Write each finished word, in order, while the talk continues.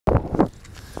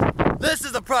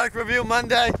Product Review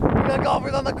Monday. We got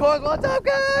golfers on the course. What's up,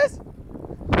 guys?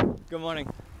 Good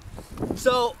morning.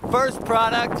 So, first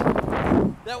product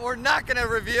that we're not gonna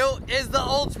review is the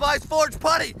Old Spice Forge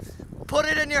Putty. Put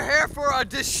it in your hair for a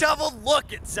disheveled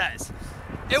look, it says.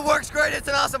 It works great, it's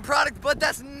an awesome product, but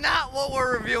that's not what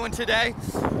we're reviewing today.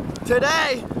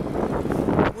 Today,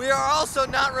 we are also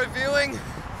not reviewing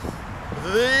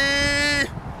the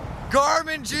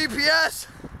Garmin GPS.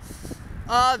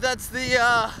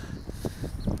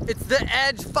 It's the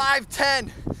Edge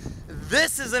 510.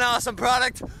 This is an awesome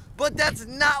product, but that's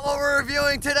not what we're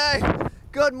reviewing today.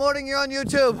 Good morning, you're on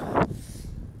YouTube.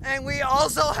 And we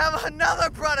also have another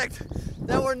product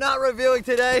that we're not reviewing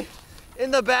today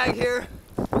in the bag here.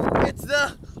 It's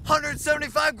the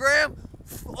 175 gram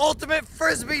Ultimate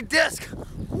Frisbee Disc.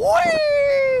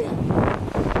 Whee!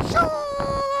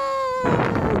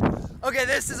 Okay,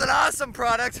 this is an awesome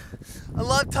product. I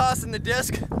love tossing the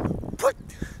disc.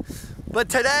 But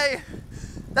today,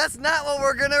 that's not what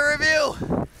we're gonna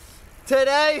review.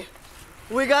 Today,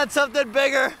 we got something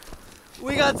bigger.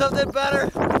 We got something better.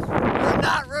 We're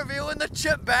not reviewing the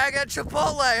chip bag at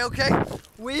Chipotle, okay?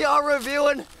 We are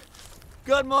reviewing,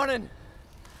 good morning.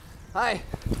 Hi.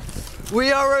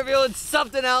 We are reviewing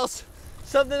something else,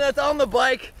 something that's on the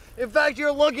bike. In fact,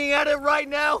 you're looking at it right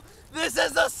now. This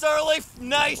is a Surly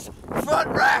nice front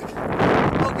rack.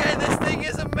 Okay, this thing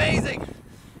is amazing.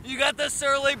 You got the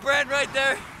Surly brand right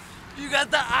there. You got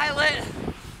the eyelet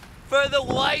for the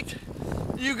white.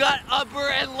 You got upper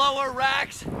and lower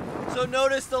racks. So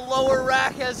notice the lower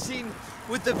rack has seen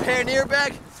with the pannier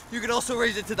bag. You can also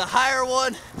raise it to the higher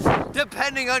one,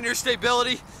 depending on your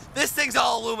stability. This thing's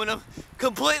all aluminum,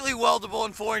 completely weldable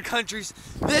in foreign countries.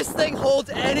 This thing holds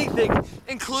anything,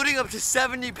 including up to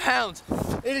 70 pounds.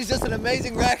 It is just an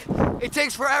amazing rack. It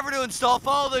takes forever to install.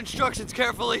 Follow the instructions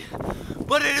carefully,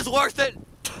 but it is worth it.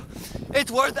 It's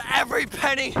worth every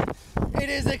penny. It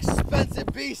is an expensive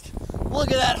beast. Look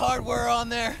at that hardware on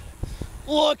there.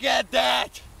 Look at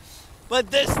that. But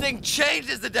this thing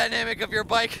changes the dynamic of your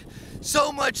bike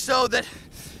so much so that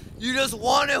you just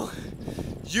want to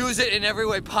use it in every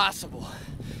way possible.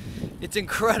 It's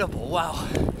incredible, wow.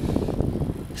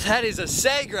 That is a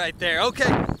Sag right there.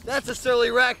 Okay, that's a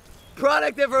Surly rack.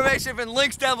 Product information and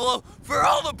links down below for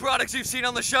all the products you've seen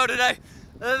on the show today.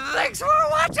 Thanks for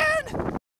watching.